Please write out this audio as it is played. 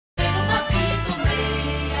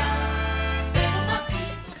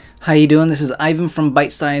How you doing? This is Ivan from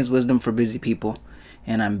Bitesize Wisdom for Busy People,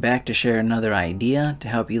 and I'm back to share another idea to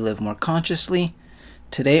help you live more consciously.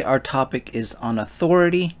 Today our topic is on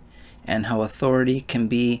authority and how authority can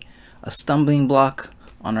be a stumbling block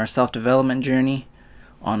on our self-development journey,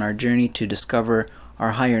 on our journey to discover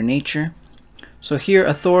our higher nature. So here,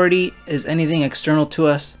 authority is anything external to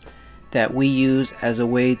us that we use as a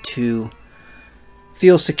way to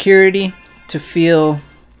feel security, to feel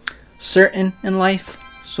certain in life.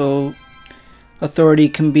 So authority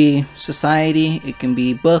can be society, it can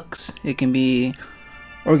be books, it can be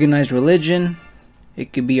organized religion,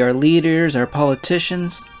 it could be our leaders, our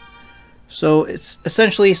politicians. So it's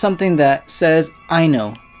essentially something that says, I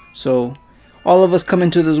know. So all of us come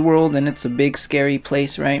into this world and it's a big scary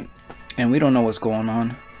place, right? And we don't know what's going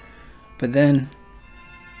on. But then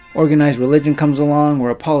organized religion comes along,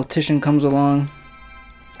 or a politician comes along,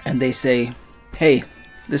 and they say, hey,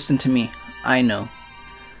 listen to me, I know.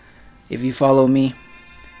 If you follow me,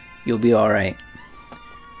 you'll be alright.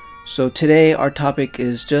 So today our topic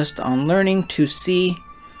is just on learning to see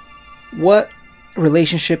what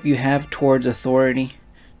relationship you have towards authority,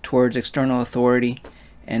 towards external authority,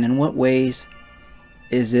 and in what ways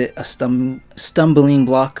is it a stumbling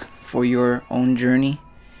block for your own journey.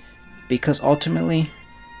 Because ultimately,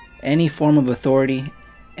 any form of authority,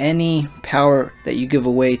 any power that you give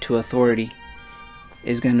away to authority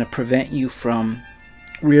is going to prevent you from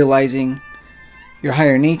realizing your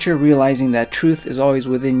higher nature, realizing that truth is always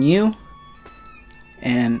within you,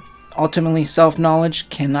 and ultimately self-knowledge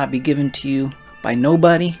cannot be given to you by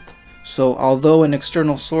nobody. So although an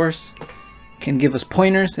external source can give us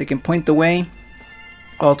pointers, they can point the way,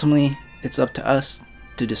 ultimately it's up to us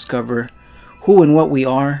to discover who and what we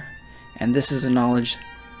are, and this is a knowledge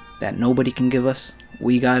that nobody can give us.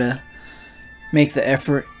 We gotta make the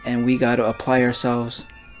effort, and we gotta apply ourselves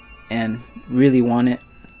and really want it,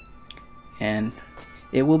 and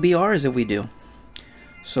it will be ours if we do.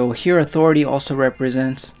 So here authority also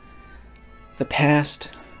represents the past,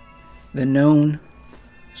 the known.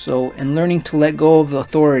 So in learning to let go of the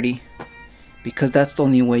authority, because that's the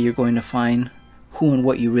only way you're going to find who and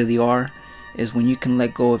what you really are, is when you can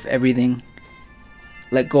let go of everything,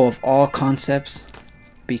 let go of all concepts,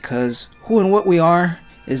 because who and what we are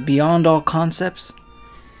is beyond all concepts,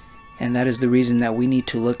 and that is the reason that we need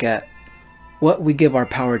to look at what we give our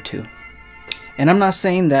power to. And I'm not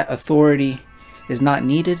saying that authority is not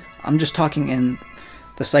needed. I'm just talking in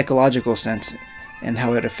the psychological sense and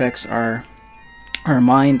how it affects our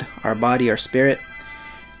mind, our body, our spirit.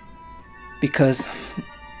 Because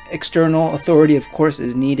external authority, of course,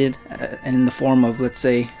 is needed in the form of, let's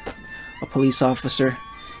say, a police officer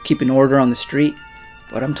keeping order on the street.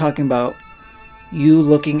 But I'm talking about you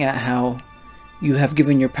looking at how you have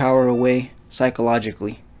given your power away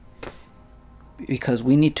psychologically. Because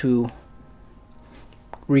we need to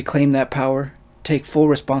reclaim that power, take full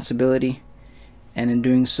responsibility, and in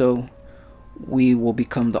doing so we will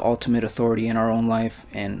become the ultimate authority in our own life,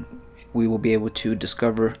 and we will be able to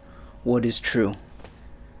discover what is true.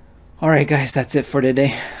 Alright guys, that's it for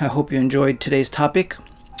today. I hope you enjoyed today's topic,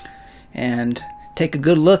 and take a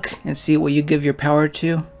good look and see what you give your power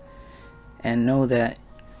to, and know that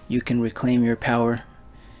you can reclaim your power,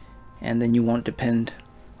 and then you won't depend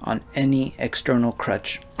on any external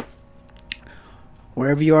crutch.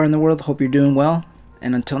 Wherever you are in the world, hope you're doing well,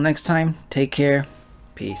 and until next time, take care.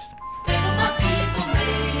 Peace.